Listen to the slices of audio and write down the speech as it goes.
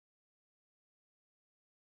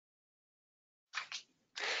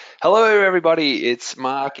Hello, everybody. It's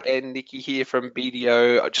Mark and Nikki here from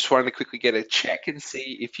BDO. I just wanted to quickly get a check and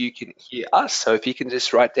see if you can hear us. So if you can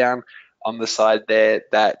just write down on the side there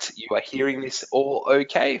that you are hearing this all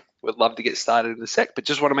okay. We'd love to get started in a sec, but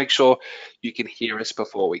just want to make sure you can hear us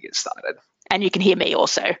before we get started. And you can hear me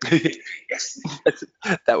also. Yes,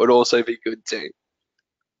 that would also be good too.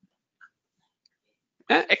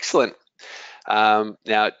 Excellent.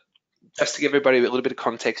 Now, just to give everybody a little bit of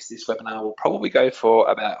context, this webinar will probably go for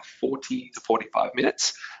about 40 to 45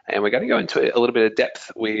 minutes, and we're going to go into a little bit of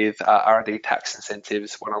depth with R&D tax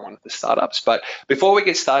incentives one-on-one with the startups. But before we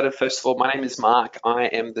get started, first of all, my name is Mark. I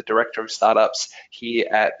am the Director of Startups here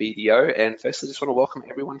at BDO, and firstly, I just want to welcome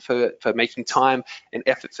everyone for making time and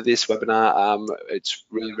effort for this webinar. It's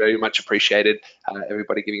really very much appreciated,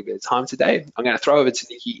 everybody giving a bit of time today. I'm going to throw over to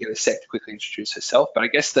Nikki in a sec to quickly introduce herself, but I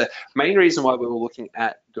guess the main reason why we were looking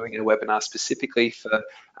at doing a webinar specifically for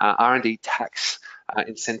R&D tax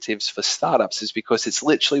incentives for startups is because it's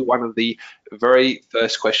literally one of the very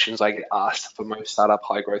first questions I get asked for most startup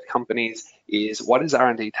high growth companies is what is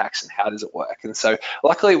R&D tax and how does it work? And so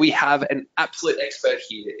luckily we have an absolute expert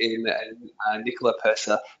here in Nicola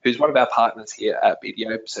Purser, who's one of our partners here at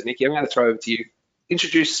BDO. So Nikki, I'm going to throw over to you.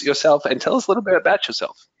 Introduce yourself and tell us a little bit about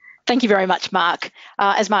yourself. Thank you very much, Mark.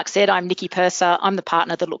 As Mark said, I'm Nikki Purser. I'm the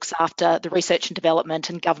partner that looks after the research and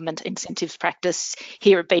development and government incentives practice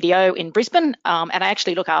here at BDO in Brisbane, and I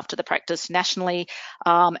actually look after the practice nationally,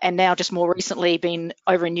 and now just more recently been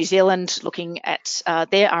over in New Zealand looking at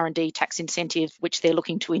their R&D tax incentive, which they're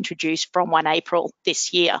looking to introduce from 1 April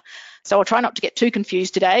this year. So I'll try not to get too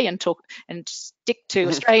confused today and stick to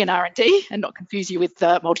Australian R&D and not confuse you with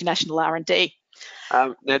multinational R&D.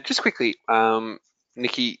 Now, just quickly,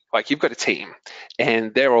 Nikki, like you've got a team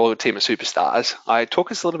and they're all a team of superstars. Talk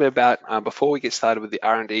us a little bit about, before we get started with the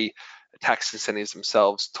R&D tax incentives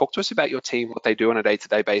themselves, talk to us about your team, what they do on a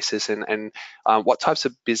day-to-day basis and what types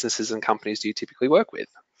of businesses and companies do you typically work with?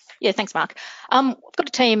 Yeah, thanks, Mark. We've got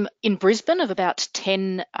a team in Brisbane of about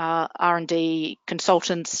 10 R&D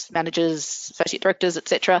consultants, managers, associate directors,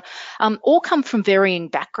 etc. All come from varying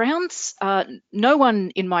backgrounds. No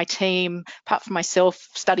one in my team, apart from myself,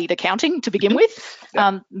 studied accounting to begin with.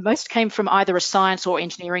 Yeah. Most came from either a science or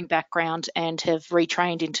engineering background and have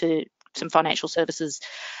retrained into some financial services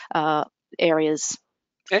areas.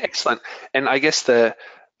 Yeah, excellent. And I guess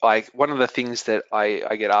one of the things that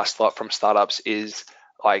I get asked a lot from startups is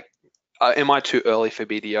am I too early for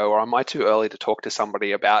BDO or am I too early to talk to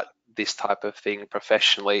somebody about this type of thing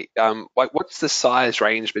professionally? What's the size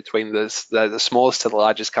range between the smallest to the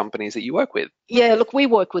largest companies that you work with? Yeah, look, we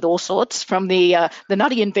work with all sorts, from the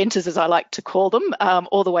nutty inventors, as I like to call them,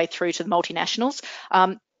 all the way through to the multinationals.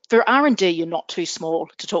 For R&D, you're not too small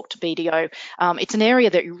to talk to BDO. It's an area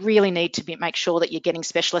that you really need to make sure that you're getting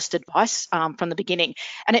specialist advice from the beginning.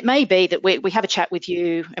 And it may be that we have a chat with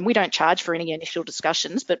you, and we don't charge for any initial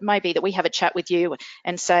discussions, but maybe that we have a chat with you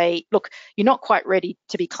and say, look, you're not quite ready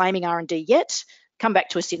to be claiming R&D yet. Come back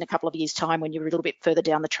to us in a couple of years' time when you're a little bit further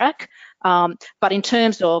down the track. But in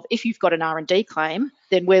terms of if you've got an R&D claim,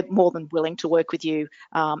 then we're more than willing to work with you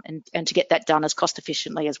and to get that done as cost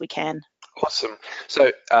efficiently as we can. Awesome.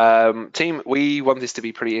 So team, we want this to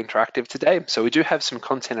be pretty interactive today. So we do have some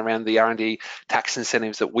content around the R&D tax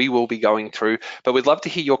incentives that we will be going through, but we'd love to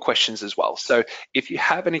hear your questions as well. So if you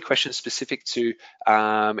have any questions specific to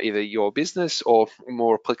either your business or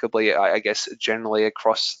more applicably, I guess, generally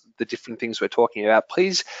across the different things we're talking about,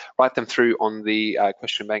 please write them through on the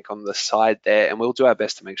question bank on the side there, and we'll do our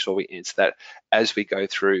best to make sure we answer that as we go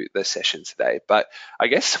through the session today. But I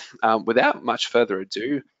guess without much further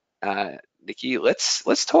ado, Nikki,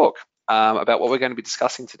 let's talk about what we're going to be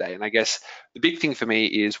discussing today. And I guess the big thing for me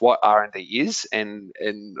is what R&D is and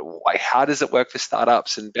how does it work for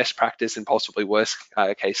startups and best practice and possibly worst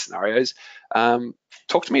case scenarios.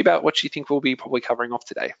 Talk to me about what you think we'll be probably covering off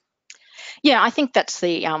today. Yeah, I think that's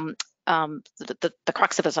the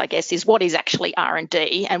crux of it, I guess, is what is actually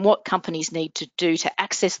R&D and what companies need to do to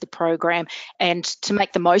access the program and to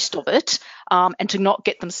make the most of it and to not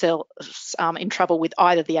get themselves in trouble with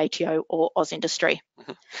either the ATO or AusIndustry.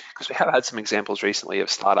 Because we have had some examples recently of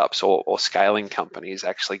startups or scaling companies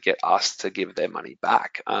actually get asked to give their money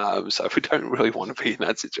back. So we don't really want to be in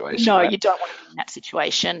that situation. No, you don't want to be in that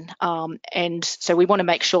situation. And so we want to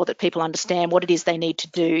make sure that people understand what it is they need to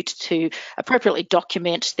do to appropriately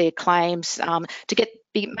document their claims, to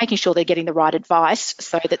be making sure they're getting the right advice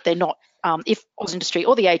so that they're not, if AusIndustry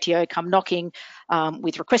or the ATO come knocking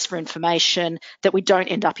with requests for information, that we don't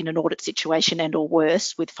end up in an audit situation and or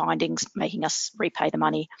worse with findings making us repay the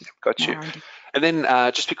money. Got you. And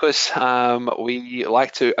then just because we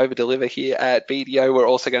like to over-deliver here at BDO, we're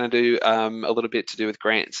also going to do a little bit to do with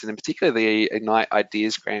grants, and in particular the Ignite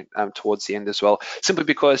Ideas grant towards the end as well, simply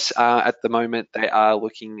because at the moment they are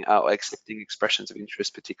looking accepting expressions of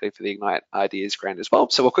interest, particularly for the Ignite Ideas grant as well.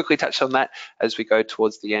 So we'll quickly touch on that as we go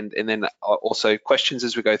towards the end, and then also questions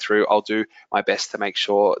as we go through. I'll do my best to make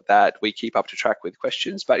sure that we keep up to track with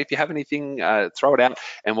questions, but if you have anything, throw it out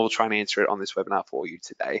and we'll try and answer it on this webinar for you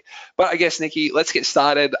today. But I guess, Nikki, let's get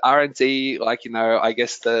started. R&D, I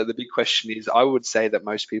guess the big question is, I would say that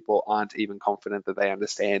most people aren't even confident that they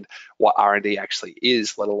understand what R&D actually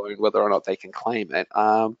is, let alone whether or not they can claim it.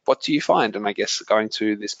 What do you find? And I guess going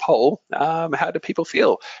to this poll, how do people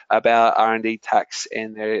feel about R&D tax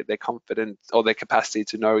and their confidence or their capacity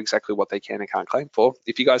to know exactly what they can and can't claim for?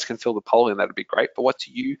 If you guys can fill the poll in, that'd be great. But what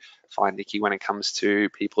do you find, Nikki, when it comes to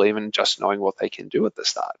people even just knowing what they can do at the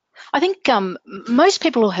start? I think most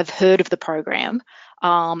people have heard of the program,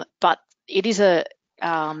 but it is a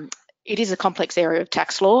complex area of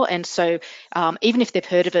tax law, and so even if they've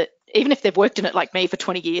heard of it, even if they've worked in it like me for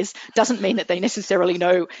 20 years, doesn't mean that they necessarily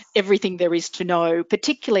know everything there is to know,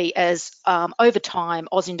 particularly as over time,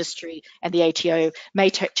 Industry and the ATO may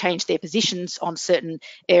change their positions on certain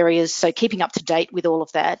areas. So keeping up to date with all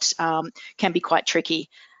of that can be quite tricky.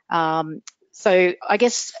 So I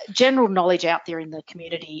guess general knowledge out there in the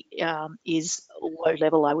community is low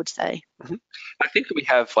level, I would say. Mm-hmm. I think we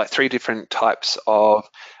have like three different types of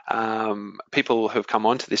people who've come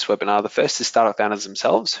onto this webinar. The first is startup founders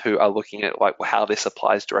themselves who are looking at like how this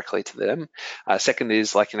applies directly to them. Second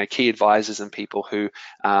is key advisors and people who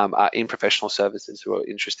are in professional services who are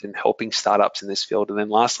interested in helping startups in this field. And then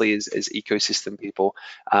lastly is ecosystem people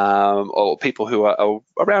or people who are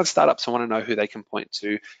around startups and want to know who they can point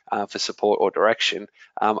to for support or direction.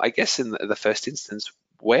 I guess in the first instance,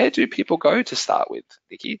 where do people go to start with,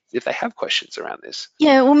 Nikki, if they have questions around this?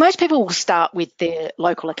 Yeah, well, most people will start with their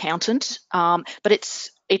local accountant, but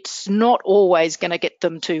it's not always going to get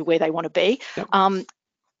them to where they want to be. Yep.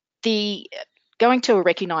 Going to a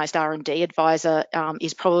recognised R&D advisor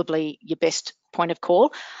is probably your best point of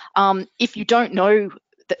call. If you don't know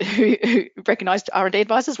who recognised R&D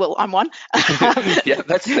advisors, well, I'm one. Yeah,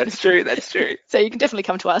 that's true. That's true. So you can definitely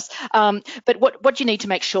come to us. But what you need to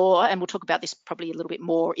make sure, and we'll talk about this probably a little bit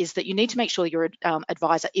more, is that you need to make sure your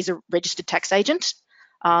advisor is a registered tax agent.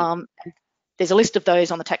 There's a list of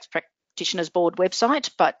those on the Tax Practitioners Board website,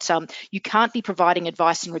 but you can't be providing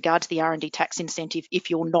advice in regard to the R&D tax incentive if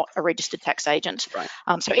you're not a registered tax agent. Right.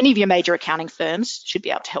 So any of your major accounting firms should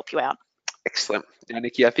be able to help you out. Excellent. Now,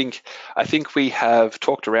 Nikki, I think we have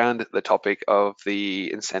talked around the topic of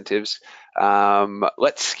the incentives.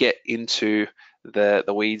 Let's get into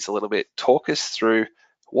the weeds a little bit. Talk us through,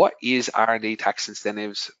 what is R&D tax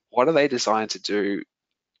incentives? What are they designed to do?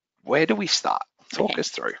 Where do we start? Talk us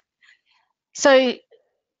through. So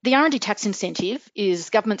the R&D tax incentive is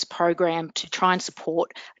government's program to try and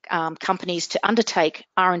support companies to undertake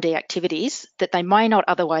R&D activities that they may not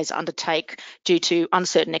otherwise undertake due to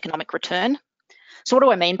uncertain economic return. So what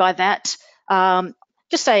do I mean by that?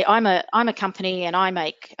 Just say I'm a company and I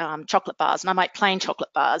make chocolate bars, and I make plain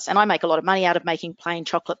chocolate bars, and I make a lot of money out of making plain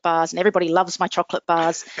chocolate bars, and everybody loves my chocolate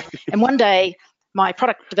bars. And one day my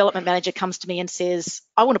product development manager comes to me and says,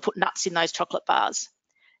 I want to put nuts in those chocolate bars.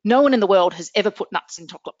 No one in the world has ever put nuts in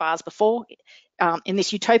chocolate bars before. In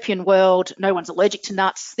this utopian world, no one's allergic to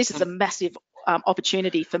nuts. This is a massive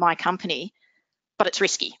opportunity for my company, but it's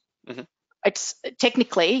risky. Mm-hmm. It's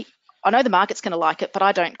technically, I know the market's going to like it, but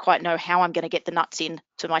I don't quite know how I'm going to get the nuts in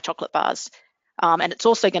to my chocolate bars. And it's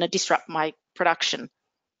also going to disrupt my production.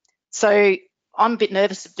 So I'm a bit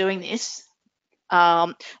nervous of doing this.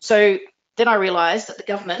 So then I realised that the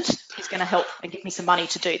government is going to help and give me some money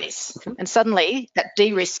to do this. And suddenly that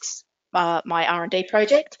de-risks my R&D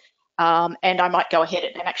project, and I might go ahead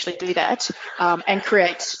and actually do that and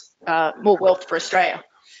create more wealth for Australia.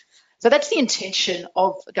 So that's the intention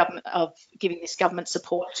of government, of giving this government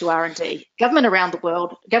support to R&D. Governments around the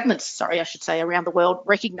world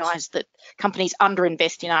recognise that companies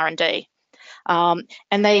underinvest in R&D.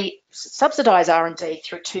 And they subsidise R&D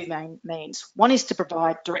through two main means. One is to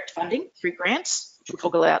provide direct funding through grants, which we'll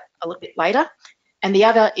talk about a little bit later, and the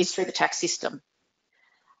other is through the tax system.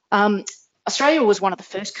 Australia was one of the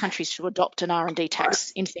first countries to adopt an R&D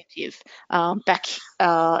tax incentive back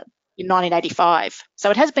in 1985. So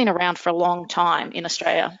it has been around for a long time in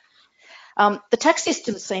Australia. The tax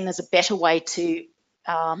system is seen as a better way to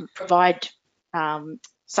provide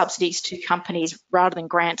subsidies to companies rather than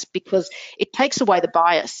grants, because it takes away the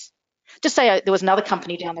bias. Just say there was another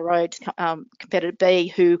company down the road, competitor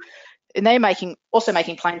B, and they're also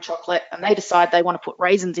making plain chocolate, and they decide they want to put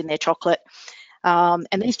raisins in their chocolate.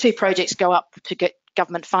 And these two projects go up to get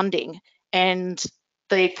government funding, and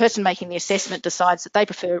the person making the assessment decides that they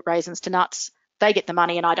prefer raisins to nuts. They get the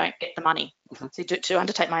money and I don't get the money to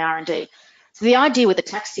undertake my R&D. So the idea with the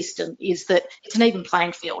tax system is that it's an even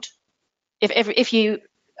playing field. If you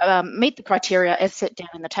meet the criteria as set down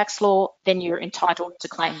in the tax law, then you're entitled to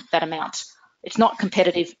claim that amount. It's not a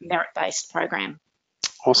competitive merit-based program.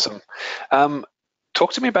 Awesome.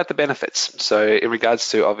 Talk to me about the benefits. So in regards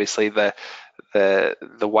to obviously the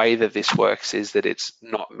way that this works is that it's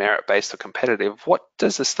not merit-based or competitive. What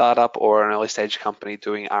does a startup or an early stage company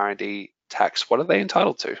doing R&D tax, what are they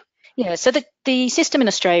entitled to? Yeah, so the system in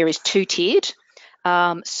Australia is two-tiered.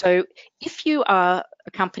 So if you are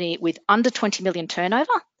a company with under 20 million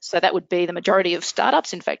turnover, so that would be the majority of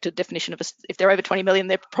startups. In fact, a definition of if they're over 20 million,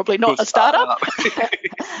 they're probably not a startup.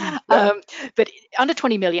 But under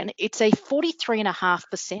 20 million, it's a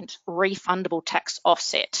 43.5% refundable tax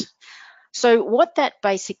offset. So what that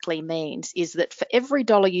basically means is that for every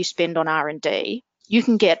dollar you spend on R&D, you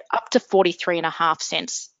can get up to 43.5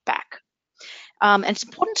 cents back. And it's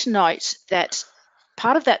important to note that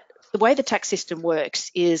part of that, the way the tax system works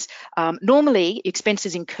is normally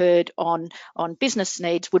expenses incurred on business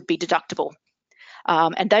needs would be deductible.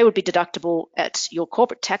 And they would be deductible at your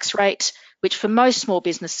corporate tax rate, which for most small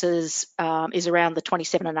businesses is around the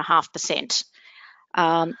 27.5%.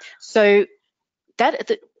 So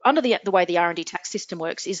that under the way the R&D tax system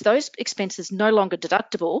works is those expenses no longer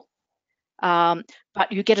deductible,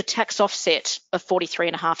 but you get a tax offset of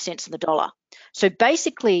 43.5 cents on the dollar. So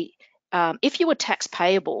basically, if you were tax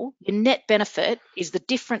payable, your net benefit is the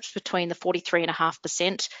difference between the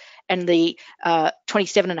 43.5% and the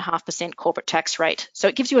 27.5% corporate tax rate. So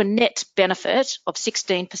it gives you a net benefit of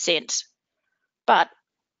 16%. But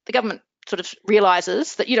the government sort of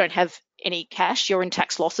realises that you don't have any cash, you're in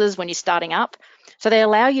tax losses when you're starting up. So they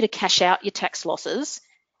allow you to cash out your tax losses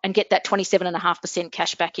and get that 27.5%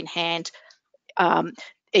 cash back in hand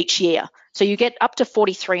each year. So you get up to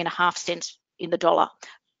 43.5 cents in the dollar.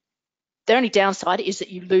 The only downside is that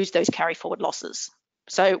you lose those carry forward losses.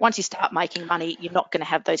 So once you start making money, you're not going to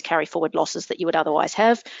have those carry forward losses that you would otherwise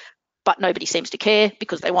have, but nobody seems to care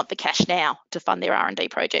because they want the cash now to fund their R&D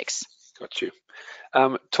projects. Got you.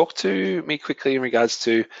 Talk to me quickly in regards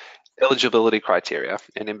to eligibility criteria,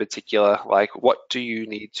 and in particular, like what do you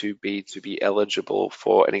need to be eligible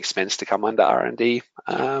for an expense to come under R&D?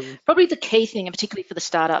 Probably the key thing, and particularly for the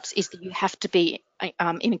startups, is that you have to be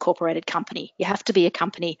an incorporated company. You have to be a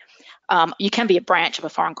company. You can be a branch of a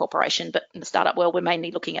foreign corporation, but in the startup world, we're mainly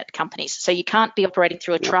looking at companies. So you can't be operating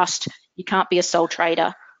through a trust. You can't be a sole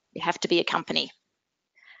trader. You have to be a company.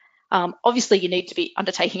 Obviously, you need to be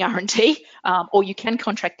undertaking R&D, or you can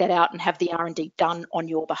contract that out and have the R&D done on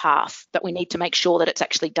your behalf. But we need to make sure that it's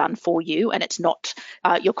actually done for you and it's not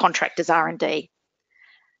your contractor's R&D.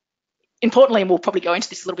 Importantly, and we'll probably go into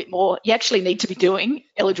this a little bit more, you actually need to be doing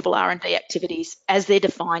eligible R&D activities as they're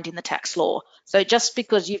defined in the tax law. So just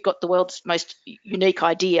because you've got the world's most unique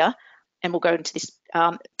idea, and we'll go into this,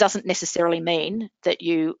 doesn't necessarily mean that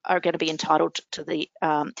you are going to be entitled to the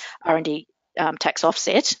R&D tax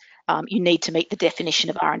offset. You need to meet the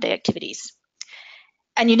definition of R&D activities.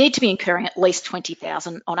 And you need to be incurring at least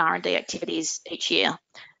 $20,000 on R&D activities each year.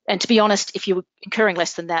 And to be honest, if you were incurring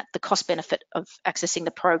less than that, the cost benefit of accessing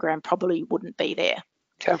the program probably wouldn't be there.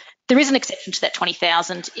 Okay. There is an exception to that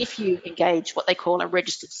 $20,000 if you engage what they call a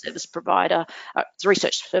registered service provider, it's a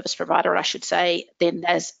research service provider, I should say, then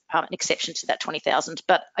there's an exception to that $20,000.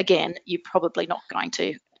 But again, you're probably not going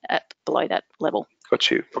to below that level. Got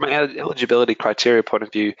you. From an eligibility criteria point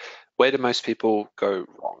of view, where do most people go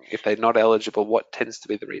wrong? If they're not eligible, what tends to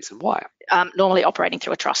be the reason why? Normally operating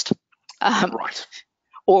through a trust. Right.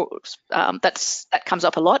 Or that comes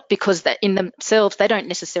up a lot because that in themselves, they don't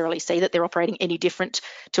necessarily see that they're operating any different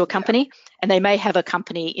to a company, and they may have a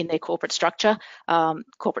company in their corporate structure,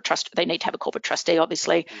 corporate trust. They need to have a corporate trustee,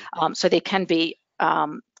 obviously. So there can be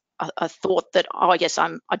a thought that, oh, yes, I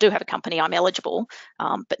do have a company, I'm eligible,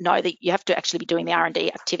 but no, that you have to actually be doing the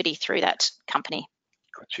R&D activity through that company.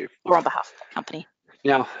 Got you. Or on behalf of the company.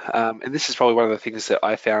 Now, and this is probably one of the things that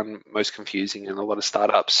I found most confusing, and a lot of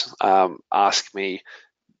startups ask me,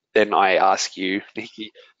 then I ask you,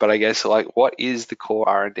 Nikki, but I guess, like, what is the core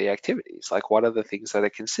R&D activities? Like, what are the things that are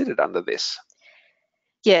considered under this?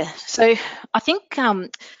 Yeah, so I think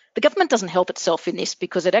the government doesn't help itself in this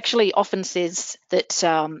because it actually often says that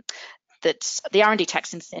that the R&D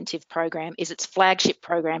tax incentive program is its flagship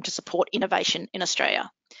program to support innovation in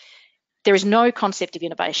Australia. There is no concept of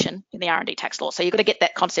innovation in the R&D tax law, so you've got to get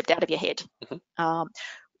that concept out of your head. Mm-hmm.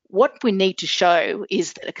 What we need to show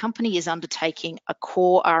is that a company is undertaking a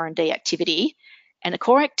core R&D activity And the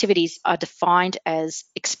core activities are defined as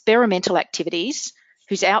experimental activities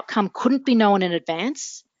whose outcome couldn't be known in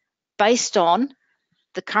advance based on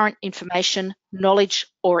the current information, knowledge,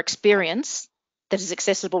 or experience that is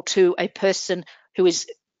accessible to a person who has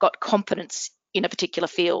got competence in a particular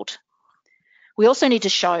field. We also need to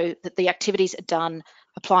show that the activities are done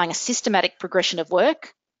applying a systematic progression of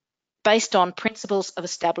work based on principles of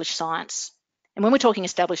established science. And when we're talking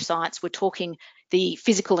established science, we're talking the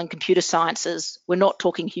physical and computer sciences. We're not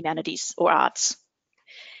talking humanities or arts.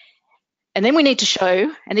 And then we need to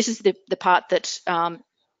show, and this is the part that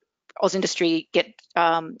Oz Industry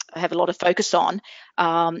have a lot of focus on,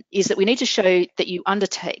 is that we need to show that you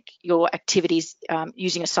undertake your activities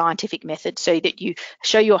using a scientific method, so that you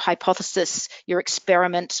show your hypothesis, your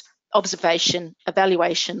experiment, observation,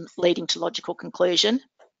 evaluation, leading to logical conclusion.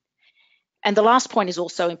 And the last point is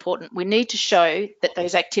also important. We need to show that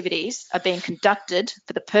those activities are being conducted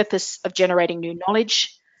for the purpose of generating new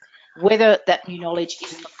knowledge, whether that new knowledge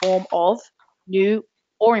is in the form of new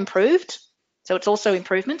or improved. So it's also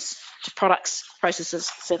improvements to products, processes,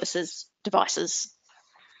 services, devices.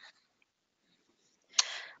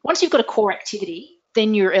 Once you've got a core activity,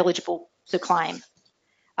 then you're eligible to claim.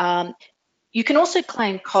 You can also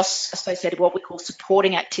claim costs associated with what we call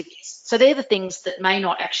supporting activities. So they're the things that may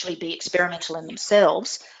not actually be experimental in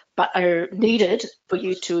themselves, but are needed for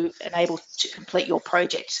you to enable to complete your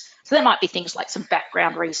project. So that might be things like some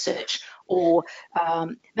background research, or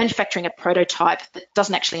manufacturing a prototype that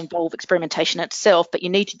doesn't actually involve experimentation itself, but you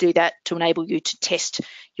need to do that to enable you to test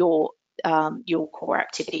your core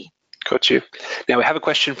activity. Got you. Now we have a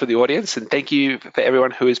question for the audience, and thank you for everyone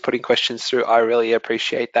who is putting questions through. I really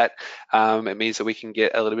appreciate that. It means that we can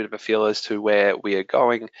get a little bit of a feel as to where we are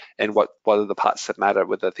going and what are the parts that matter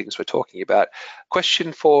with the things we're talking about.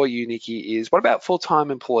 Question for you, Nikki, is what about full-time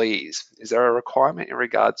employees? Is there a requirement in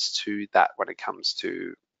regards to that when it comes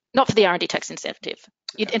to? Not for the R&D tax incentive.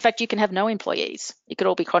 Okay. In fact, you can have no employees. It could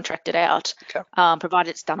all be contracted out, okay, provided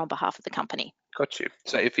it's done on behalf of the company. Got you.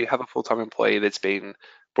 So if you have a full-time employee that's been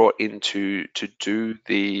brought in to do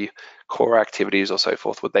the core activities or so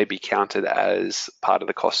forth, would they be counted as part of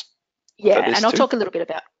the cost? Yeah, and I'll talk a little bit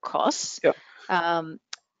about costs. Yeah.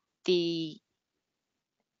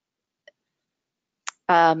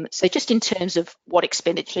 So just in terms of what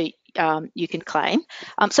expenditure you can claim,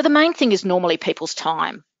 so the main thing is normally people's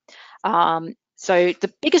time. So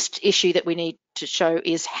the biggest issue that we need to show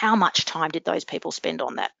is how much time did those people spend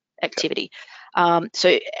on that activity.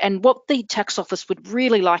 And what the tax office would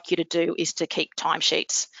really like you to do is to keep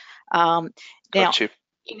timesheets. Now,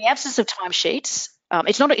 in the absence of timesheets,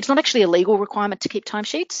 it's not actually a legal requirement to keep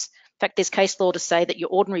timesheets. In fact, there's case law to say that your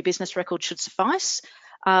ordinary business record should suffice.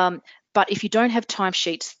 But if you don't have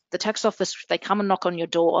timesheets, the tax office, if they come and knock on your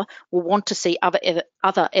door, will want to see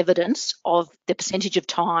other evidence of the percentage of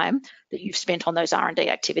time that you've spent on those R&D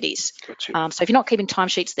activities. So if you're not keeping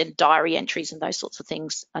timesheets, then diary entries and those sorts of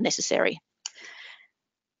things are necessary.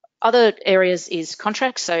 Other areas is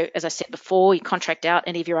contracts. So as I said before, you contract out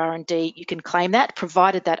any of your R&D, you can claim that,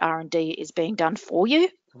 provided that R&D is being done for you.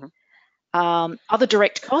 Mm-hmm. Other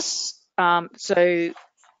direct costs. So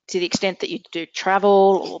to the extent that you do travel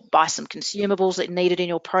or buy some consumables that are needed in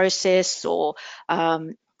your process, or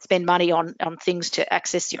spend money on things to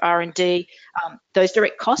access your R&D, those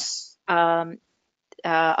direct costs are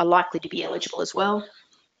likely to be eligible as well.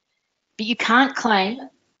 But you can't claim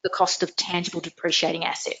the cost of tangible depreciating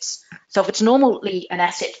assets. So if it's normally an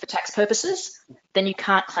asset for tax purposes, then you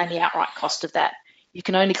can't claim the outright cost of that. You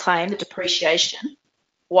can only claim the depreciation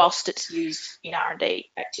whilst it's used in R&D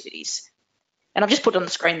activities. And I've just put on the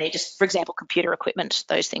screen there, just for example, computer equipment,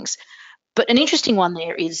 those things. But an interesting one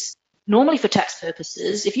there is, normally for tax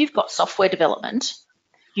purposes, if you've got software development,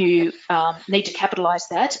 you need to capitalise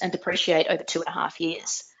that and depreciate over 2.5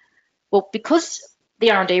 years. Well, because the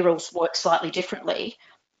R&D rules work slightly differently,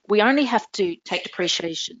 we only have to take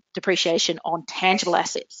depreciation on tangible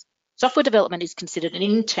assets. Software development is considered an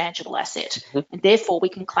intangible asset, and therefore we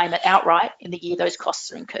can claim it outright in the year those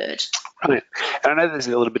costs are incurred. Right. And I know there's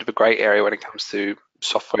a little bit of a grey area when it comes to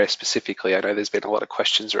software specifically. I know there's been a lot of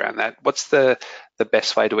questions around that. What's the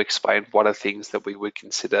best way to explain what are things that we would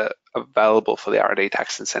consider available for the R&D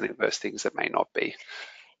tax incentive versus things that may not be?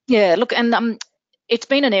 Yeah, look, and it's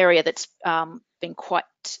been an area that's been quite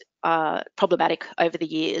problematic over the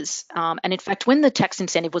years. And in fact, when the tax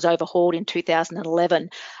incentive was overhauled in 2011,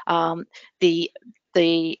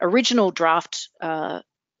 the original draft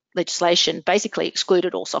legislation basically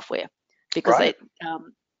excluded all software, because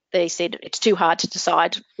they said it's too hard to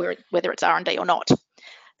decide whether it's R&D or not. There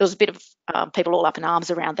was a bit of people all up in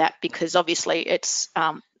arms around that, because obviously it's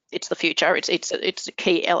it's the future. It's a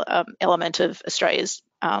key element of Australia's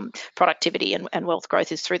productivity and wealth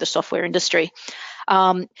growth is through the software industry.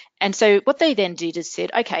 And so what they then did is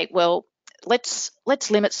said, okay, well, let's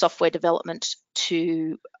limit software development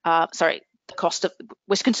to the cost of.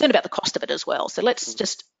 We're concerned about the cost of it as well. So let's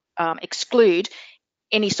just exclude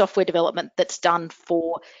any software development that's done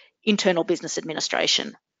for internal business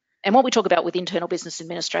administration. And what we talk about with internal business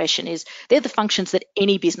administration is they're the functions that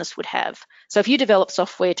any business would have. So if you develop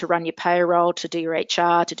software to run your payroll, to do your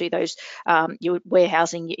HR, to do those your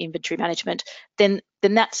warehousing, your inventory management, then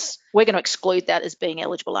we're going to exclude that as being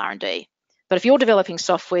eligible R&D. But if you're developing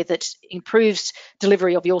software that improves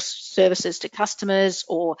delivery of your services to customers,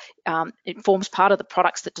 or it forms part of the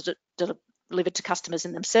products that are delivered to customers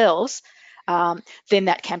in themselves, then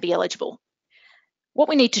that can be eligible. What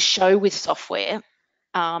we need to show with software,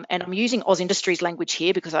 and I'm using Oz Industries language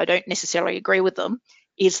here because I don't necessarily agree with them,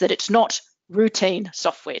 is that it's not routine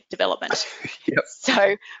software development. Yep.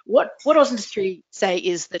 So what Oz Industries say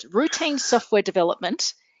is that routine software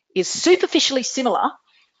development is superficially similar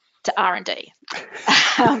to R&D.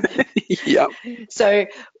 Yep. So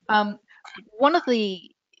one of the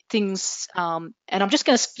things, and I'm just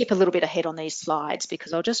going to skip a little bit ahead on these slides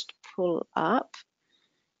because I'll just pull up.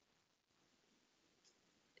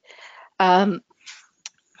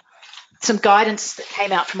 Some guidance that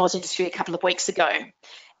came out from Oz Industry a couple of weeks ago.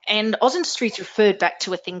 And Oz Industries referred back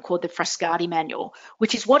to a thing called the Frascati Manual,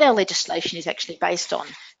 which is what our legislation is actually based on.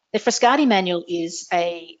 The Frascati Manual is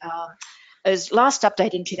is last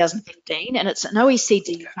updated in 2015, and it's an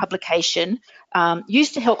OECD publication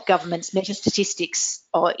used to help governments measure statistics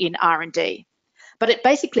in R&D. But it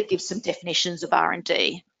basically gives some definitions of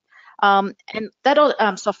R&D. And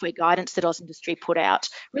that software guidance that Oz Industry put out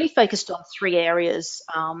really focused on three areas.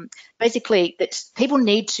 Basically, that people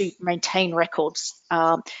need to maintain records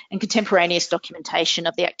and contemporaneous documentation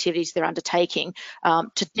of the activities they're undertaking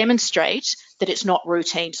to demonstrate that it's not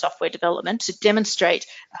routine software development, to demonstrate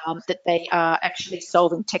that they are actually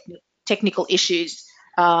solving technical issues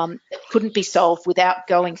that couldn't be solved without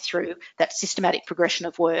going through that systematic progression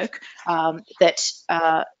of work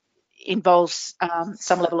that involves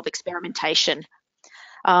some level of experimentation.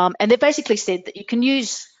 And they've basically said that you can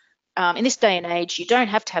use, in this day and age, you don't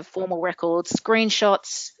have to have formal records,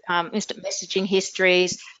 screenshots, instant messaging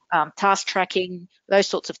histories, task tracking, those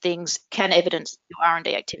sorts of things can evidence your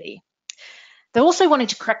R&D activity. They're also wanting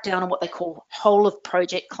to crack down on what they call whole of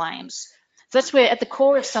project claims. So that's where at the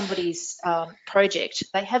core of somebody's project,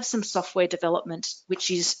 they have some software development which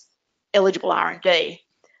is eligible R&D.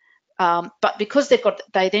 But because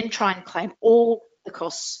they then try and claim all the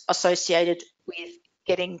costs associated with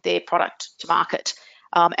getting their product to market.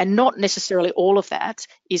 And not necessarily all of that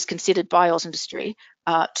is considered by Oz Industry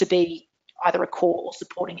to be either a core or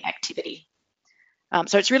supporting activity.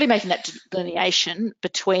 So it's really making that delineation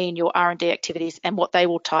between your R&D activities and what they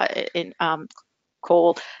will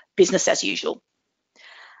call business as usual.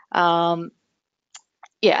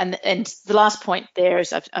 Yeah, and the last point there,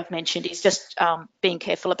 as I've mentioned, is just being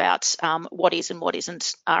careful about what is and what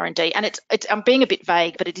isn't R&D. And I'm being a bit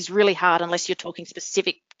vague, but it is really hard unless you're talking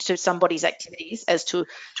specific to somebody's activities as to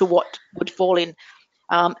what would fall in.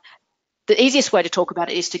 The easiest way to talk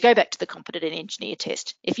about it is to go back to the competent engineer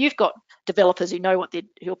test. If you've got developers who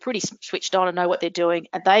are pretty switched on and know what they're doing,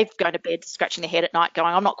 and they've gone to bed scratching their head at night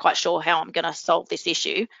going, I'm not quite sure how I'm going to solve this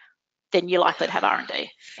issue, then you're likely to have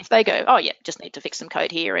R&D. If they go, oh yeah, just need to fix some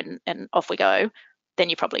code here and off we go, then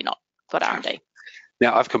you're probably not got R&D.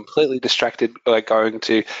 Now I've completely distracted by going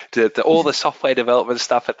to all the software development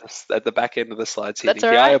stuff at the back end of the slides here. That's all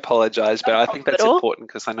right. I apologize, but I think that's important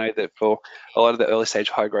because I know that for a lot of the early stage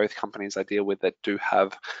high growth companies I deal with that do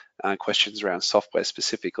have questions around software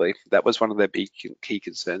specifically, that was one of their big key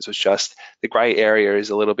concerns, was just the gray area is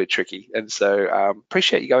a little bit tricky. And so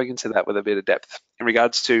appreciate you going into that with a bit of depth. In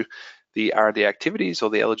regards to the R&D activities or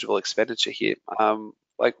the eligible expenditure here,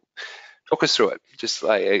 talk us through it. Just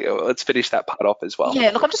let's finish that part off as well.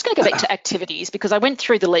 Yeah, look, I'm just going to go back to activities because I went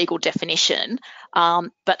through the legal definition,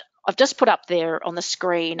 but I've just put up there on the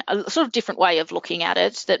screen a sort of different way of looking at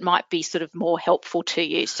it that might be sort of more helpful to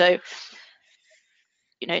you. So,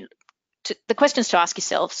 the questions to ask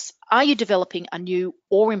yourselves: are you developing a new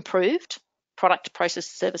or improved product, process,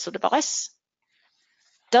 service, or device?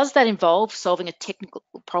 Does that involve solving a technical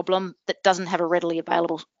problem that doesn't have a readily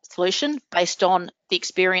available solution based on the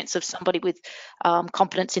experience of somebody with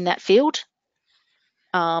competence in that field?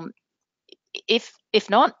 If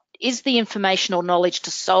not, is the information or knowledge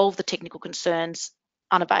to solve the technical concerns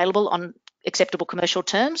unavailable on acceptable commercial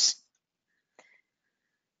terms?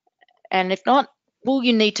 And if not, will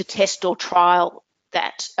you need to test or trial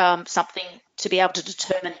that something to be able to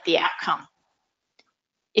determine the outcome?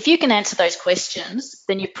 If you can answer those questions,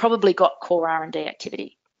 then you've probably got core R&D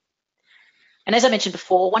activity. And as I mentioned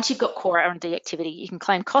before, once you've got core R&D activity, you can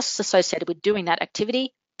claim costs associated with doing that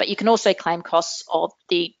activity, but you can also claim costs of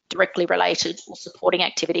the directly related or supporting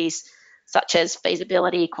activities, such as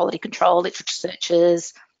feasibility, quality control, literature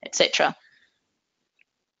searches, etc.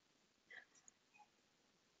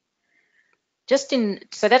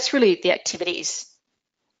 So that's really the activities.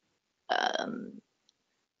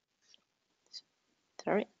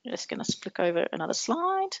 Sorry, I'm just going to flick over another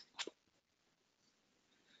slide.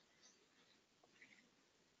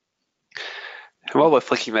 And while we're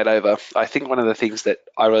flicking that over, I think one of the things that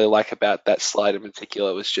I really like about that slide in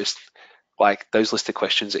particular was just like those list of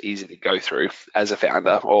questions are easy to go through as a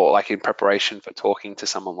founder, or like in preparation for talking to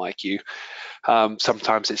someone like you.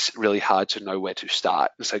 Sometimes it's really hard to know where to start.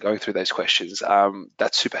 So going through those questions,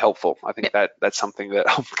 that's super helpful. I think that's something that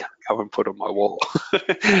I'm going to go and put on my wall.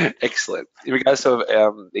 Excellent. In regards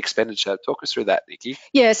to expenditure, talk us through that, Nikki.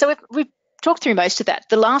 Yeah, so we've talked through most of that.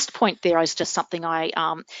 The last point there is just something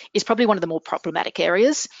is probably one of the more problematic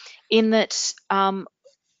areas, in that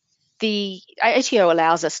the ATO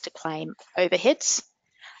allows us to claim overheads.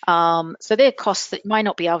 So they're costs that may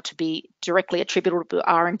not be able to be directly attributable to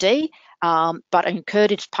R&D, but are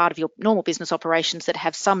incurred as part of your normal business operations that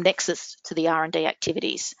have some nexus to the R&D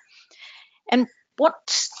activities. And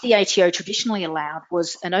what the ATO traditionally allowed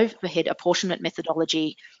was an overhead apportionment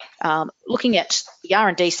methodology, looking at the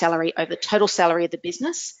R&D salary over the total salary of the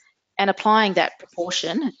business and applying that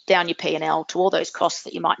proportion down your P&L to all those costs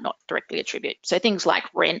that you might not directly attribute. So things like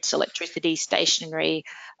rent, electricity, stationery,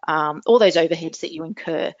 all those overheads that you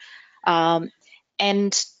incur.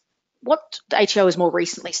 And what the ATO has more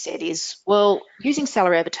recently said is, well, using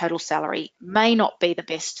salary over total salary may not be the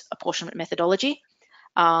best apportionment methodology.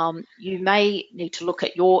 You may need to look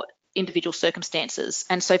at your individual circumstances.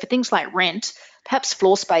 And so for things like rent, perhaps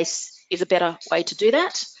floor space is a better way to do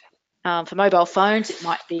that. For mobile phones, it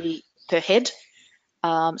might be per head.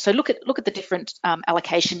 So look at the different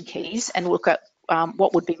allocation keys and look at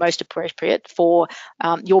what would be most appropriate for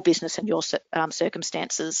your business and your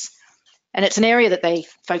circumstances. And it's an area that they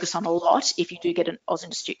focus on a lot if you do get an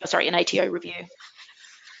ATO review.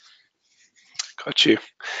 Got you.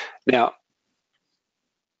 Now,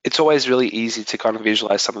 it's always really easy to kind of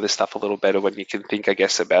visualize some of this stuff a little better when you can think, I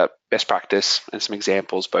guess, about best practice and some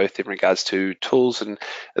examples, both in regards to tools and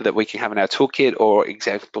that we can have in our toolkit, or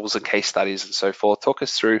examples and case studies and so forth. Talk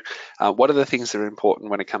us through what are the things that are important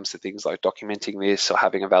when it comes to things like documenting this or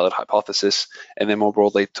having a valid hypothesis, and then more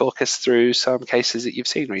broadly, talk us through some cases that you've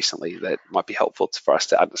seen recently that might be helpful for us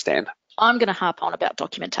to understand. I'm going to harp on about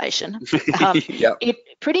documentation. Yep. It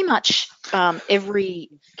pretty much every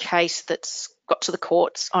case that's got to the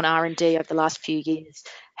courts on R&D over the last few years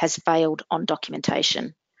has failed on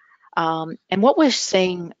documentation. And what we're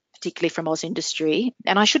seeing, particularly from Oz Industry,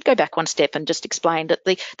 and I should go back one step and just explain that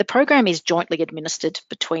the program is jointly administered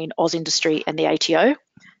between Oz Industry and the ATO.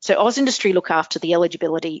 So Oz Industry look after the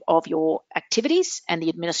eligibility of your activities and the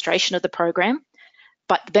administration of the program.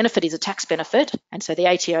 But the benefit is a tax benefit, and so the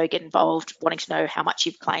ATO get involved wanting to know how much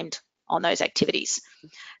you've claimed on those activities.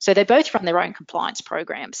 So they both run their own compliance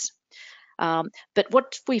programs. But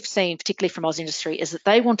what we've seen, particularly from Oz Industry, is that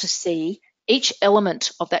they want to see each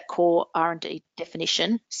element of that core R&D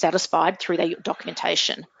definition satisfied through their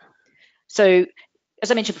documentation. So,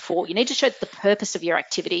 as I mentioned before, you need to show that the purpose of your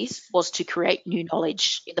activities was to create new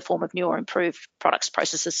knowledge in the form of new or improved products,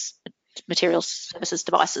 processes, materials, services,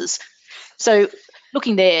 devices. So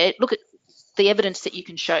looking there, look at the evidence that you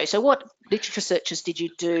can show. So what literature searches did you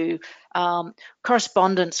do?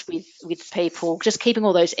 Correspondence with people, just keeping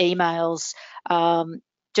all those emails,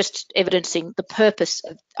 just evidencing the purpose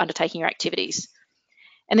of undertaking your activities.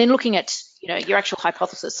 And then looking at your actual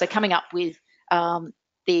hypothesis, so coming up with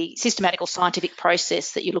the systematic or scientific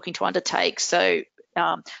process that you're looking to undertake. So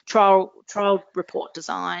trial report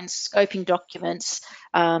designs, scoping documents,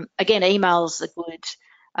 again, emails are good.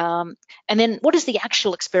 And then what is the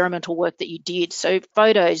actual experimental work that you did? So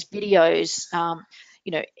photos, videos,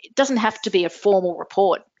 it doesn't have to be a formal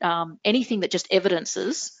report, anything that just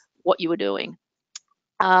evidences what you were doing.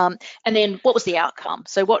 And then what was the outcome?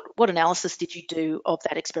 So what analysis did you do of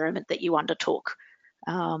that experiment that you undertook?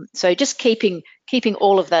 So just keeping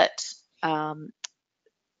all of that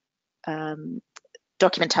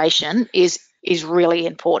documentation is really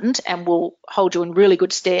important and will hold you in really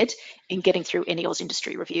good stead in getting through any Oz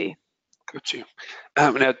Industry review. Got you.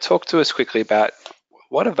 Now talk to us quickly about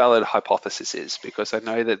what a valid hypothesis is, because I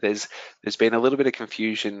know that there's been a little bit of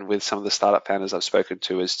confusion with some of the startup founders I've spoken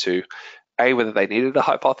to as to A, whether they needed a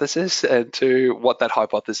hypothesis, and 2, what that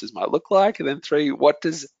hypothesis might look like, and then 3, what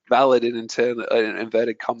does valid in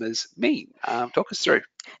inverted commas mean? Talk us through.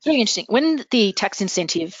 It's really interesting. When the tax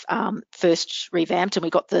incentive first revamped and we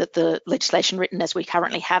got the legislation written as we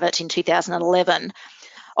currently have it in 2011,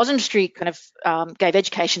 AusIndustry kind of gave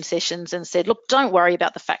education sessions and said, look, don't worry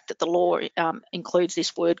about the fact that the law includes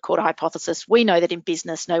this word called a hypothesis. We know that in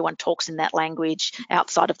business, no one talks in that language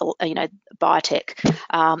outside of the, biotech.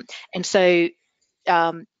 And so,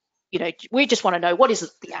 we just want to know what is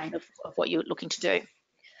the aim of what you're looking to do.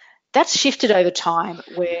 That's shifted over time,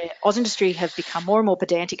 where AusIndustry have become more and more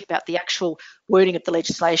pedantic about the actual wording of the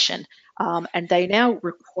legislation, and they now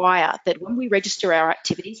require that when we register our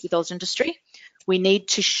activities with AusIndustry, we need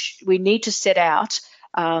to set out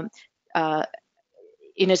in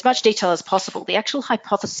as much detail as possible the actual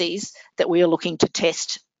hypotheses that we are looking to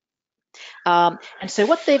test. And so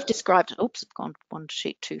what they've described, oops, I've gone one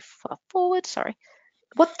sheet too far forward, sorry.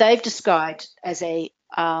 What they've described as a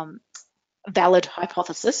valid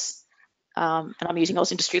hypothesis, and I'm using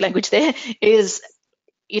AusIndustry language there, is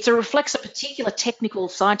it reflects a particular technical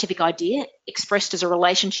scientific idea expressed as a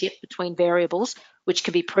relationship between variables which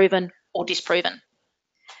can be proven or disproven.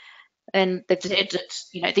 And they've said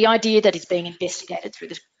that, the idea that is being investigated through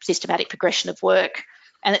the systematic progression of work,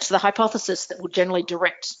 and it's the hypothesis that will generally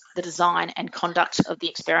direct the design and conduct of the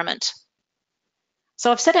experiment.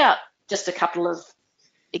 So I've set out just a couple of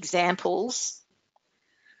examples.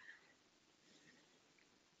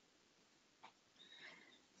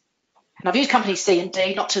 And I've used companies C and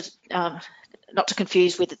D, not to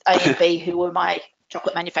confuse with A and B, who were my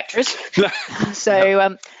chocolate manufacturers.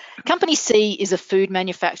 So company C is a food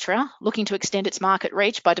manufacturer looking to extend its market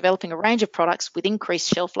reach by developing a range of products with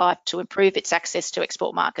increased shelf life to improve its access to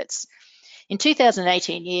export markets. In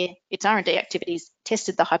 2018 year, its R&D activities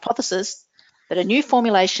tested the hypothesis that a new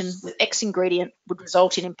formulation with X ingredient would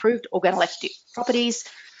result in improved organoleptic properties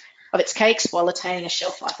of its cakes while attaining a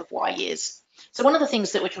shelf life of Y years. So one of the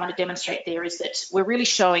things that we're trying to demonstrate there is that we're really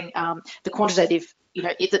showing the quantitative,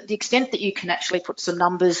 the extent that you can actually put some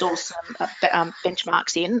numbers or some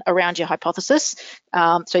benchmarks in around your hypothesis.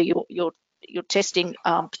 So you're testing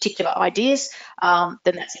particular ideas, then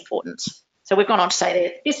that's important. So we've gone on to say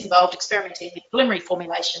that this involved experimenting with preliminary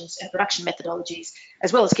formulations and production methodologies,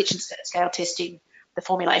 as well as kitchen scale testing the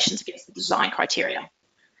formulations against the design criteria.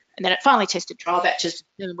 And then it finally tested trial batches to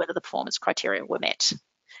determine whether the performance criteria were met.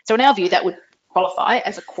 So in our view, that would qualify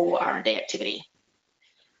as a core R&D activity.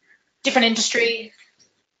 Different industry.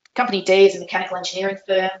 Company D is a mechanical engineering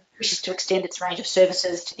firm, wishes to extend its range of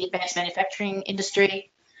services to the advanced manufacturing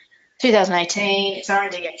industry. 2018, its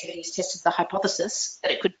R&D activities tested the hypothesis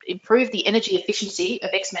that it could improve the energy efficiency of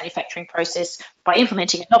X manufacturing process by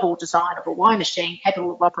implementing a novel design of a Y machine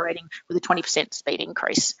capable of operating with a 20% speed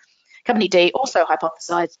increase. Company D also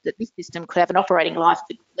hypothesised that this system could have an operating life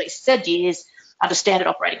of at least 7 years under standard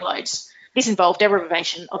operating loads. This involved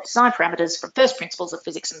derivation of design parameters from first principles of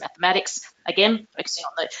physics and mathematics, again, focusing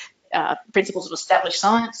on the principles of established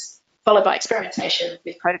science, followed by experimentation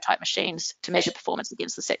with prototype machines to measure performance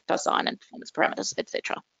against the set design and performance parameters,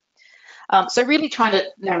 etc. So really trying to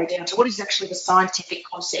narrow down to what is actually the scientific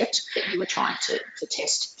concept that you were trying to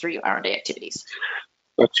test through your R&D activities.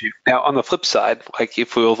 Got you. Now, on the flip side, like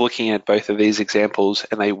if we were looking at both of these examples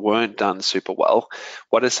and they weren't done super well,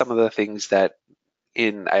 what are some of the things that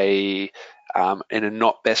in a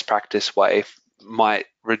not best practice way might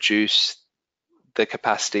reduce the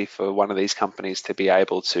capacity for one of these companies to be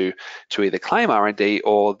able to either claim R&D,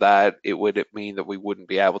 or that it would mean that we wouldn't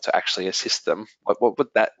be able to actually assist them? What would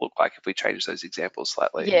that look like if we change those examples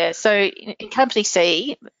slightly? Yeah, so in company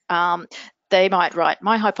C, they might write,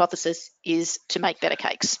 my hypothesis is to make better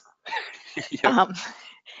cakes. Yep.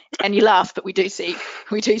 And you laugh, but we do see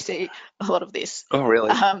a lot of this. Oh,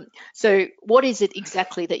 really? So what is it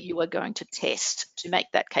exactly that you are going to test to make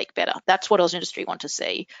that cake better? That's what AusIndustry want to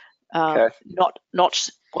see, okay. Not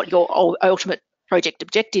what your ultimate project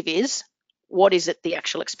objective is. What is it, the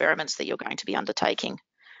actual experiments that you're going to be undertaking?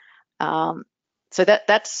 So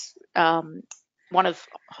that's one of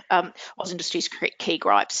AusIndustry's key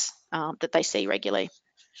gripes that they see regularly.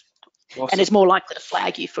 Awesome. And is more likely to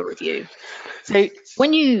flag you for review. So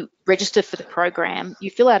when you register for the program,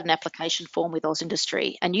 you fill out an application form with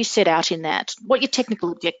AusIndustry, and you set out in that what your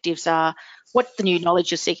technical objectives are, what the new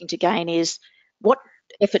knowledge you're seeking to gain is, what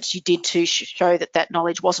efforts you did to show that that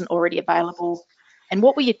knowledge wasn't already available, and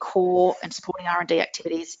what were your core and supporting R&D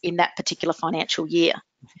activities in that particular financial year.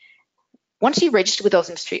 Once you register with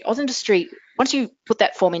AusIndustry, once you put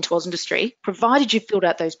that form into AusIndustry, provided you've filled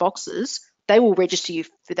out those boxes, they will register you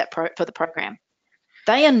for the program.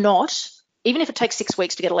 They are not even if it takes 6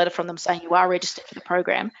 weeks to get a letter from them saying you are registered for the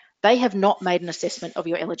program, they have not made an assessment of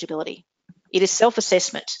your eligibility. It is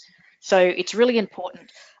self-assessment. So it's really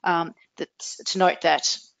important to note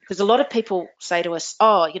that, because a lot of people say to us,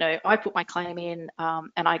 oh, I put my claim in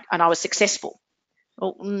and I was successful.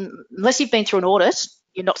 Well, unless you've been through an audit,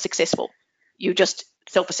 you're not successful. You're just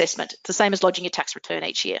self-assessment. It's the same as lodging your tax return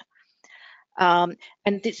each year. And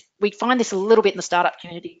we find this a little bit in the startup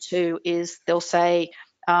community too, is they'll say,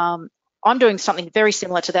 I'm doing something very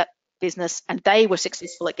similar to that business and they were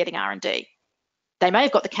successful at getting R&D. They may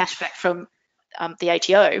have got the cash back from the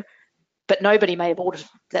ATO, but nobody may have audited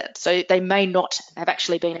that. So they may not have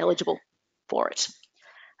actually been eligible for it.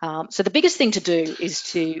 So the biggest thing to do is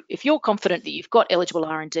to, if you're confident that you've got eligible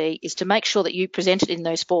R&D, is to make sure that you present it in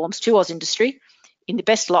those forms to Oz Industry in the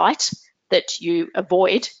best light, that you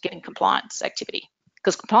avoid getting compliance activity,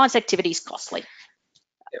 because compliance activity is costly.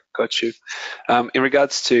 Yep, got you. In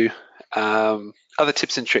regards to other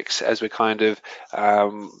tips and tricks, as we're kind of,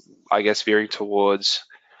 I guess, veering towards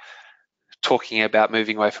talking about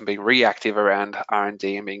moving away from being reactive around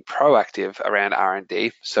R&D and being proactive around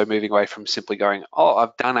R&D. So moving away from simply going, oh,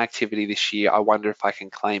 I've done activity this year, I wonder if I can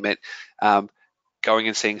claim it. Going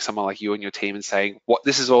and seeing someone like you and your team and saying,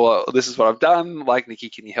 this is what I've done. Like, Nikki,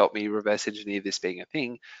 can you help me reverse engineer this being a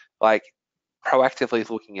thing? Like, proactively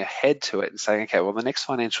looking ahead to it and saying, okay, well, the next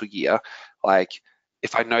financial year, like,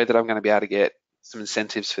 if I know that I'm going to be able to get some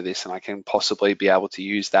incentives for this and I can possibly be able to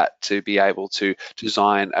use that to be able to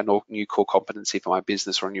design a new core competency for my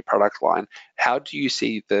business or a new product line, how do you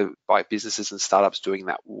see the businesses and startups doing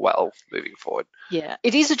that well moving forward? Yeah,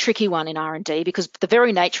 it is a tricky one in R&D, because the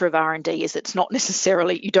very nature of R&D is it's not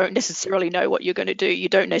necessarily, you don't necessarily know what you're going to do. You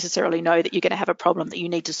don't necessarily know that you're going to have a problem that you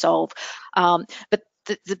need to solve. But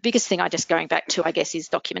the biggest thing, going back to, I guess, is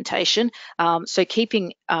documentation. So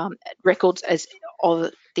keeping records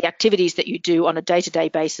of the activities that you do on a day-to-day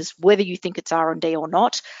basis, whether you think it's R&D or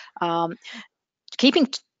not. Keeping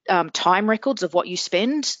time records of what you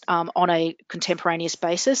spend on a contemporaneous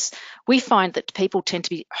basis. We find that people tend to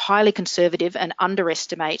be highly conservative and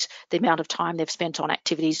underestimate the amount of time they've spent on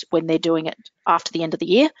activities when they're doing it after the end of the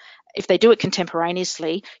year. If they do it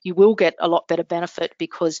contemporaneously, you will get a lot better benefit,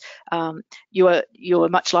 because you are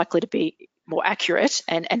much likely to be more accurate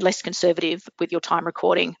and less conservative with your time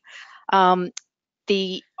recording. I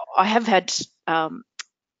have had, and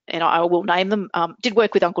I will name them, did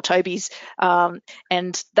work with Uncle Toby's,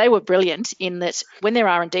 and they were brilliant in that when their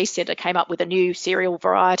R&D centre came up with a new cereal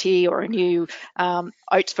variety or a new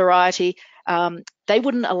oats variety, they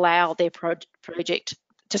wouldn't allow their project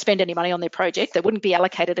to spend any money on their project. They wouldn't be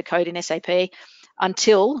allocated a code in SAP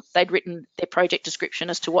until they'd written their project description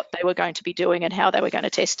as to what they were going to be doing and how they were going to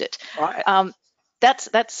test it. Right.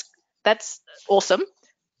 That's awesome.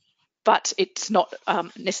 But it's not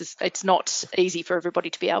it's not easy for everybody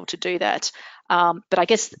to be able to do that. But I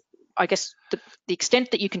guess the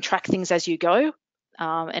extent that you can track things as you go,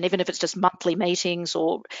 and even if it's just monthly meetings,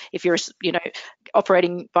 or if you're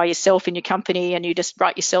operating by yourself in your company and you just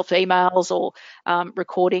write yourself emails, or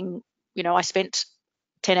recording, I spent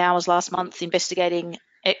 10 hours last month investigating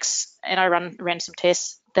X and I ran some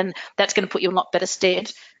tests, then that's going to put you in a lot better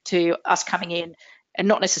stead to us coming in and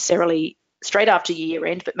not necessarily straight after year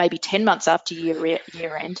end, but maybe 10 months after year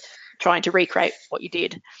end, trying to recreate what you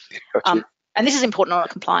did. Gotcha. And this is important on a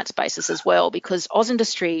compliance basis as well, because Oz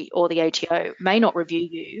Industry or the ATO may not review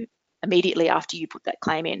you immediately after you put that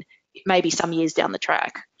claim in. It may be some years down the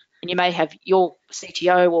track, and you may have your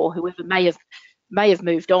CTO or whoever may have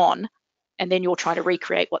moved on, and then you're trying to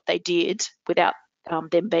recreate what they did without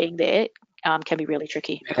them being there. Can be really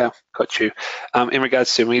tricky. Yeah, got you. In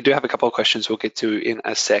regards to, we do have a couple of questions we'll get to in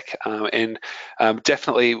a sec, and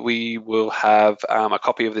definitely we will have a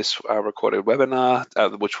copy of this recorded webinar,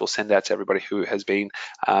 which we'll send out to everybody who has been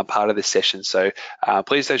part of this session. So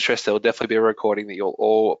please don't stress, there will definitely be a recording that you'll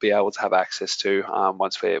all be able to have access to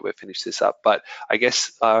once we've finished this up. But I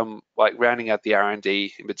guess like rounding out the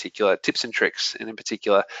R&D in particular, tips and tricks, and in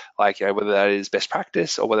particular, like whether that is best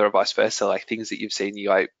practice or whether vice versa, like things that you've seen, you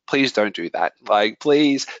like, please don't do that. Like,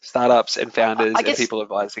 please, startups and founders and people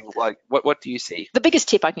advising, like, what do you see? The biggest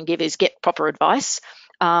tip I can give is get proper advice.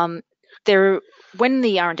 When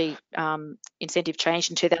the R&D incentive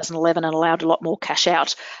changed in 2011 and allowed a lot more cash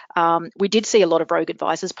out, we did see a lot of rogue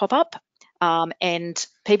advisors pop up, and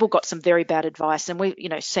people got some very bad advice. And we've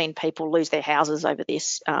seen people lose their houses over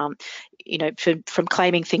this, from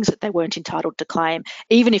claiming things that they weren't entitled to claim,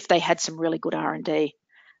 even if they had some really good R&D.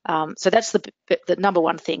 So that's the number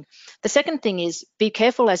one thing. The second thing is be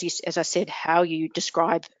careful, as I said, how you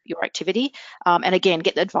describe your activity, and again,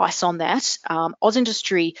 get advice on that.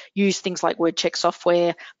 AusIndustry use things like word check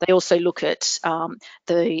software. They also look at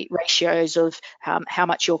the ratios of how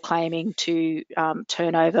much you're claiming to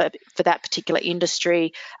turnover for that particular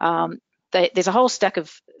industry. There's a whole stack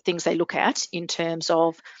of things they look at in terms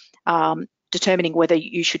of determining whether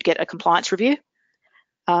you should get a compliance review.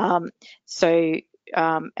 And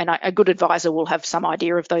a good advisor will have some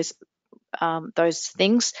idea of those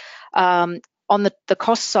things. On the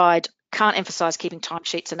cost side, can't emphasize keeping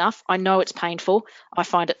timesheets enough. I know it's painful. I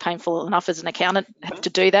find it painful enough as an accountant have to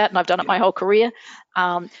do that, and I've done it my whole career.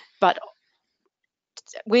 But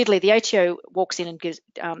weirdly, the ATO walks in and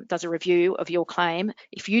does a review of your claim.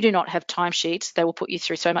 If you do not have timesheets, they will put you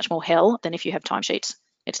through so much more hell than if you have timesheets.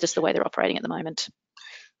 It's just the way they're operating at the moment.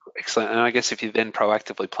 Excellent. And I guess if you're then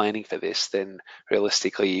proactively planning for this, then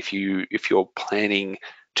realistically, if you're planning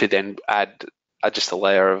to then add just a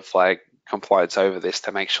layer of like compliance over this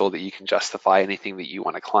to make sure that you can justify anything that you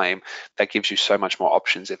want to claim, that gives you so much more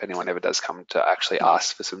options if anyone ever does come to actually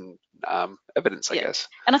ask for some evidence, I guess.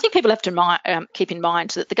 And I think people have to keep in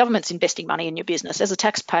mind that the government's investing money in your business. As a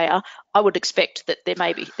taxpayer, I would expect that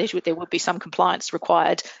there will be some compliance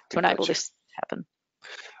required to enable this to happen.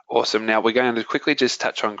 Awesome. Now we're going to quickly just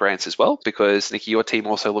touch on grants as well, because Nikki, your team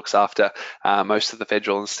also looks after most of the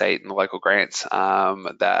federal and state and local grants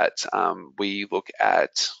that we look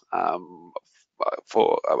at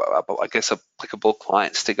for, I guess, applicable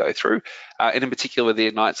clients to go through. And in particular, the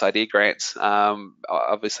Ignites Idea grants,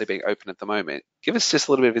 obviously being open at the moment. Give us just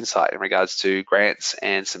a little bit of insight in regards to grants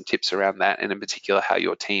and some tips around that, and in particular, how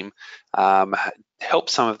your team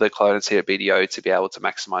helps some of the clients here at BDO to be able to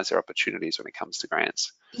maximise their opportunities when it comes to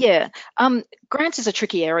grants. Yeah, grants is a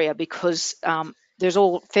tricky area because there's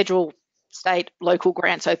all federal, state, local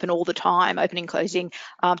grants open all the time, opening, closing,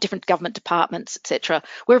 different government departments, etc.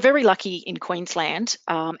 We're very lucky in Queensland,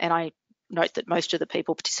 and I note that most of the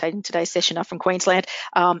people participating in today's session are from Queensland,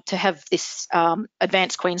 to have this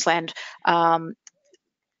Advanced Queensland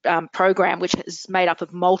program, which is made up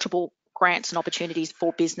of multiple grants and opportunities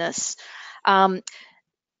for business. The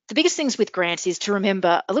biggest things with grants is to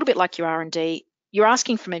remember, a little bit like your R&D, you're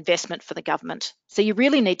asking for investment for the government. So you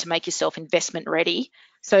really need to make yourself investment ready.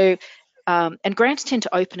 So, and grants tend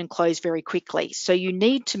to open and close very quickly. So you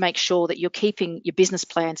need to make sure that you're keeping your business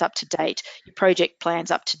plans up to date, your project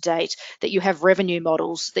plans up to date, that you have revenue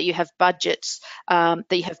models, that you have budgets, that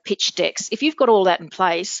you have pitch decks. If you've got all that in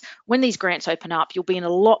place, when these grants open up, you'll be in a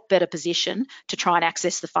lot better position to try and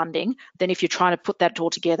access the funding than if you're trying to put that all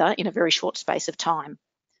together in a very short space of time.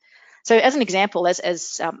 So as an example,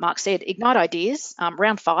 as Marc said, Ignite Ideas,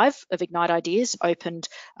 round 5 of Ignite Ideas opened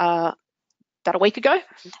about a week ago.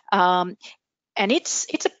 And it's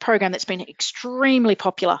a program that's been extremely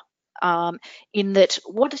popular in that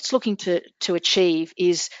what it's looking to achieve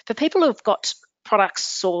is for people who've got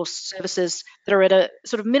products or services that are at a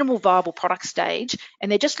sort of minimal viable product stage,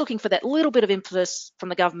 and they're just looking for that little bit of impetus from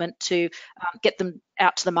the government to get them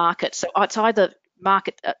out to the market. So it's either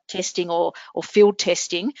market testing or field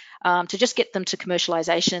testing to just get them to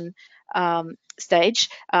commercialization stage.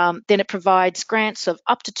 Then it provides grants of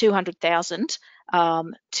up to 200,000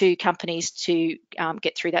 to companies to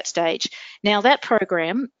get through that stage. Now that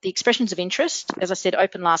program, the expressions of interest, as I said,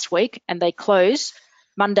 opened last week, and they close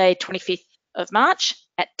Monday 25th of March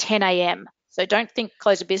at 10 a.m. So don't think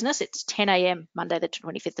close of business, it's 10 a.m. Monday the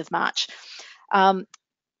 25th of March.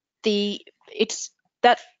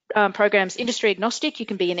 Program's industry agnostic. You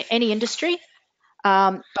can be in any industry,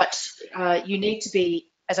 but you need to be,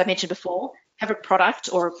 as I mentioned before, have a product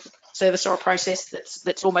or a service or a process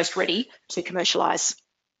that's almost ready to commercialise.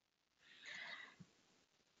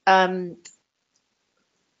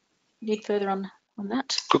 Need further on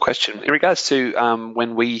that? Good question. In regards to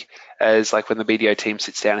when the BDO team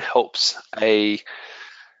sits down and helps a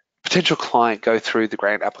potential client go through the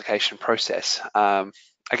grant application process,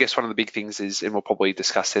 I guess one of the big things is, and we'll probably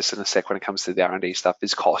discuss this in a sec when it comes to the R&D stuff,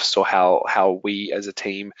 is costs, or how we as a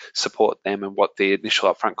team support them and what the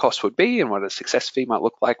initial upfront cost would be and what a success fee might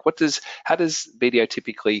look like. How does BDO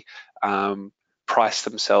typically price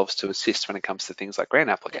themselves to assist when it comes to things like grant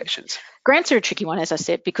applications? Grants are a tricky one, as I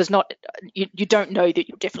said, because you don't know that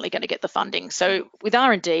you're definitely going to get the funding. So with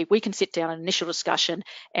R&D, we can sit down an initial discussion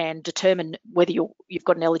and determine whether you've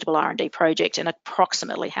got an eligible R&D project and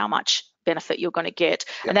approximately how much benefit you're going to get.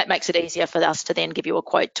 Yep. And that makes it easier for us to then give you a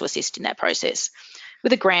quote to assist in that process.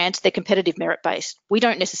 With a grant, they're competitive merit-based. We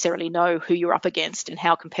don't necessarily know who you're up against and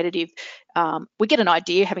how competitive. We get an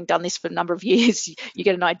idea, having done this for a number of years, you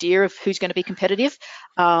get an idea of who's going to be competitive.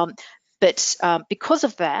 But because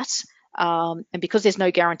of that, and because there's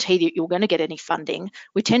no guarantee that you're going to get any funding,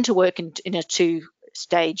 we tend to work in a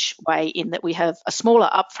two-stage way, in that we have a smaller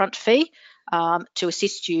upfront fee to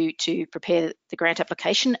assist you to prepare the grant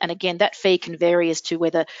application. And again, that fee can vary as to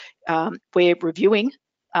whether we're reviewing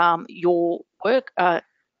your work,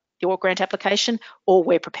 your grant application, or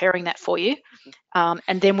we're preparing that for you.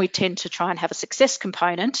 And then we tend to try and have a success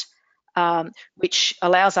component, which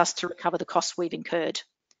allows us to recover the costs we've incurred.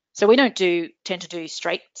 So we don't tend to do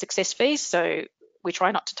straight success fees. So we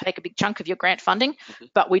try not to take a big chunk of your grant funding,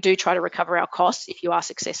 but we do try to recover our costs if you are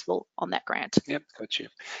successful on that grant. Yep, got you.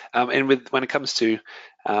 And when it comes to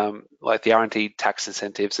like the R&D tax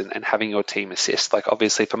incentives and having your team assist, like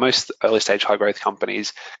obviously for most early stage high growth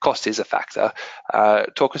companies, cost is a factor.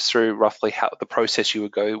 Talk us through roughly how the process you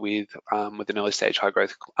would go with an early stage high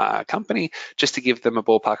growth company, just to give them a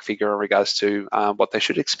ballpark figure in regards to what they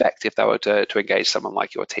should expect if they were to engage someone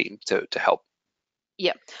like your team to help.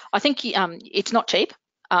 Yeah, I think it's not cheap,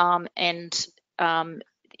 and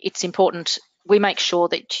it's important we make sure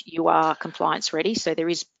that you are compliance ready. So there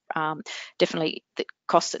is definitely the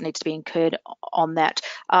cost that needs to be incurred on that.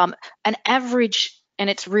 An average, and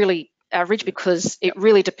it's really average because it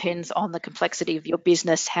really depends on the complexity of your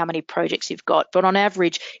business, how many projects you've got. But on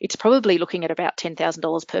average, it's probably looking at about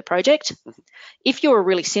 $10,000 per project. If you're a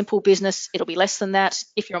really simple business, it'll be less than that.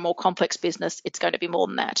 If you're a more complex business, it's going to be more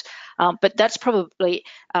than that. But that's probably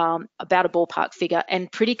about a ballpark figure,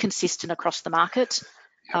 and pretty consistent across the market.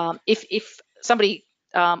 If somebody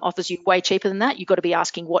offers you way cheaper than that, you've got to be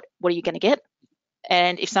asking, what are you going to get?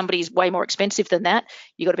 And if somebody's way more expensive than that,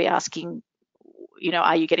 you've got to be asking,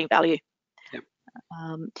 are you getting value? Yep.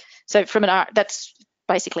 So that's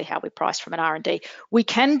basically how we price from an R&D. We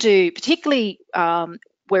can do, particularly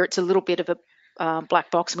where it's a little bit of a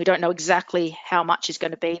black box and we don't know exactly how much is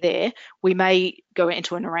going to be there, we may go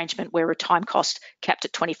into an arrangement where a time cost capped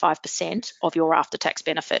at 25% of your after-tax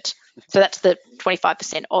benefit. So that's the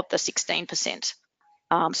 25% of the 16%.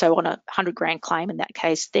 So on a 100 grand claim in that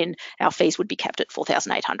case, then our fees would be capped at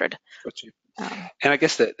 4,800. Got you. And I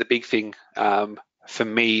guess the big thing for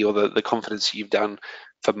me, or the confidence you've done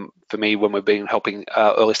for me when we've been helping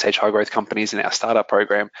early stage high growth companies in our startup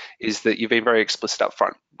program, is that you've been very explicit up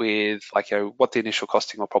front with what the initial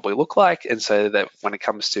costing will probably look like, and so that when it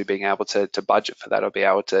comes to being able to budget for that or be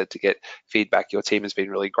able to get feedback, your team has been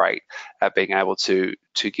really great at being able to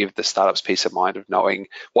give the startups peace of mind of knowing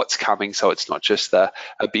what's coming, so it's not just a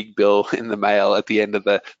big bill in the mail at the end of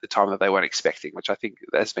the time that they weren't expecting, which I think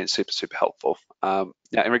has been super helpful.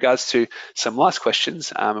 Now in regards to some last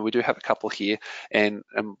questions, and we do have a couple here, and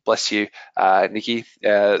bless you, Nikki,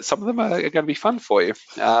 some of them are going to be fun for you.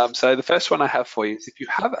 So the first one I have for you is, if you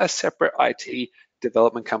have a separate IT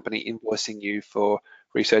development company invoicing you for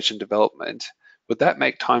research and development, would that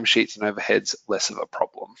make timesheets and overheads less of a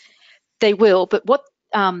problem? They will, but what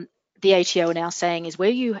the ATO are now saying is, where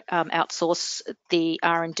you outsource the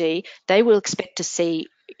R&D, they will expect to see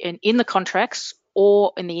in the contracts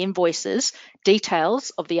or in the invoices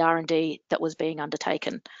details of the R&D that was being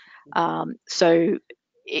undertaken. So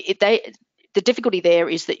the difficulty there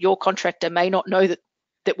is that your contractor may not know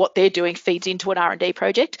that what they're doing feeds into an R&D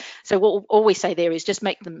project. So all we say there is just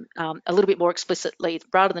make them a little bit more explicitly,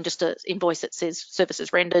 rather than just an invoice that says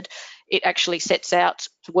services rendered, it actually sets out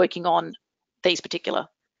working on these particular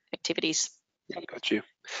activities. Got you.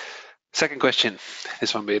 Second question.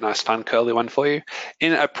 This one will be a nice, fun, curly one for you.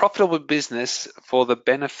 In a profitable business, for the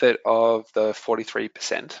benefit of the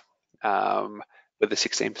 43% with the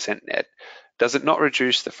 16% net, does it not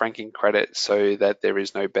reduce the franking credit so that there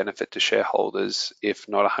is no benefit to shareholders if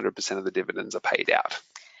not 100% of the dividends are paid out?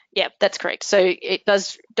 Yeah, that's correct. So it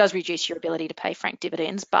does reduce your ability to pay franked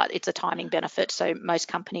dividends, but it's a timing benefit. So most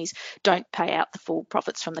companies don't pay out the full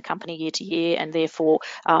profits from the company year to year, and therefore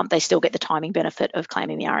they still get the timing benefit of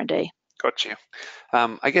claiming the R&D. Got you.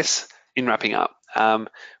 I guess in wrapping up,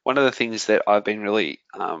 one of the things that I've been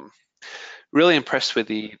really impressed with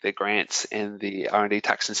the grants and the R&D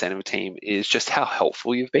tax incentive team is just how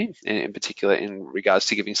helpful you've been, in particular in regards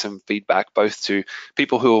to giving some feedback both to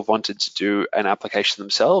people who have wanted to do an application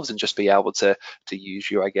themselves and just be able to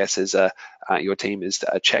use you, I guess, as your team is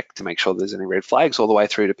a check to make sure there's any red flags, all the way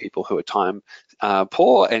through to people who are time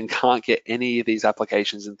poor and can't get any of these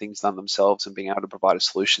applications and things done themselves, and being able to provide a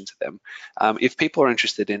solution to them. If people are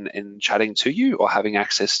interested in chatting to you or having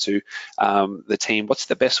access to the team, what's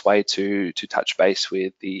the best way to touch base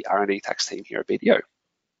with the R&D tax team here at BDO?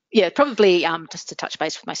 Yeah, probably just to touch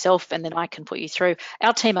base with myself, and then I can put you through.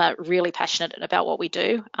 Our team are really passionate about what we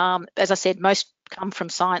do. As I said, most come from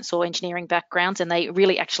science or engineering backgrounds, and they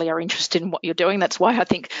really actually are interested in what you're doing. That's why I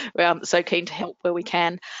think we're so keen to help where we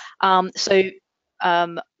can. My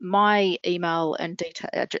email and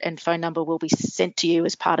phone number will be sent to you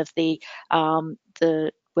as part of the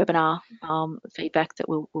webinar feedback that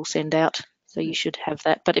we'll send out. So you should have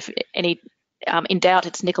that. But if any in doubt,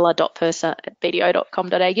 it's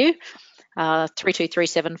nicola.purser@bdo.com.au.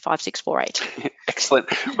 32375648. Excellent.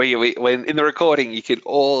 When in the recording, you could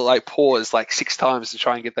all like pause like 6 times to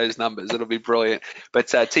try and get those numbers. It'll be brilliant. But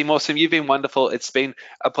Team Awesome, you've been wonderful. It's been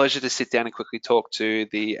a pleasure to sit down and quickly talk to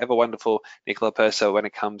the ever wonderful Nicola Purser when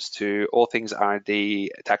it comes to all things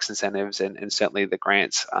R&D, tax incentives, and certainly the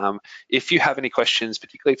grants. If you have any questions,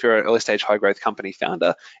 particularly if you're an early stage high growth company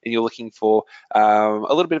founder and you're looking for a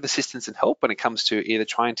little bit of assistance and help when it comes to either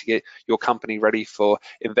trying to get your company ready for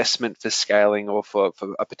investment, for scaling, or for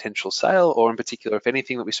a potential sale, or in particular, if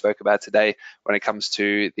anything that we spoke about today when it comes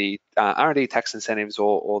to the R&D tax incentives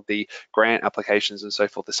or the grant applications and so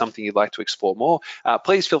forth is something you'd like to explore more,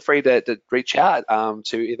 please feel free to reach out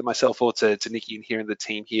to either myself or to Nikki and here in the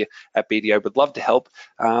team here at BDO. Would love to help.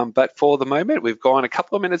 But for the moment, we've gone a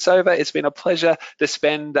couple of minutes over. It's been a pleasure to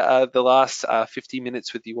spend the last 50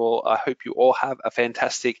 minutes with you all. I hope you all have a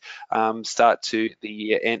fantastic start to the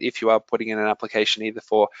year. And if you are putting in an application either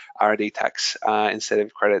for R&D tax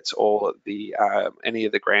incentive credits or the any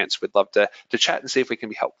of the grants, we'd love to chat and see if we can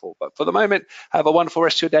be helpful. But for the moment, have a wonderful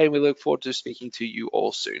rest of your day, and we look forward to speaking to you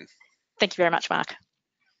all soon. Thank you very much, Mark.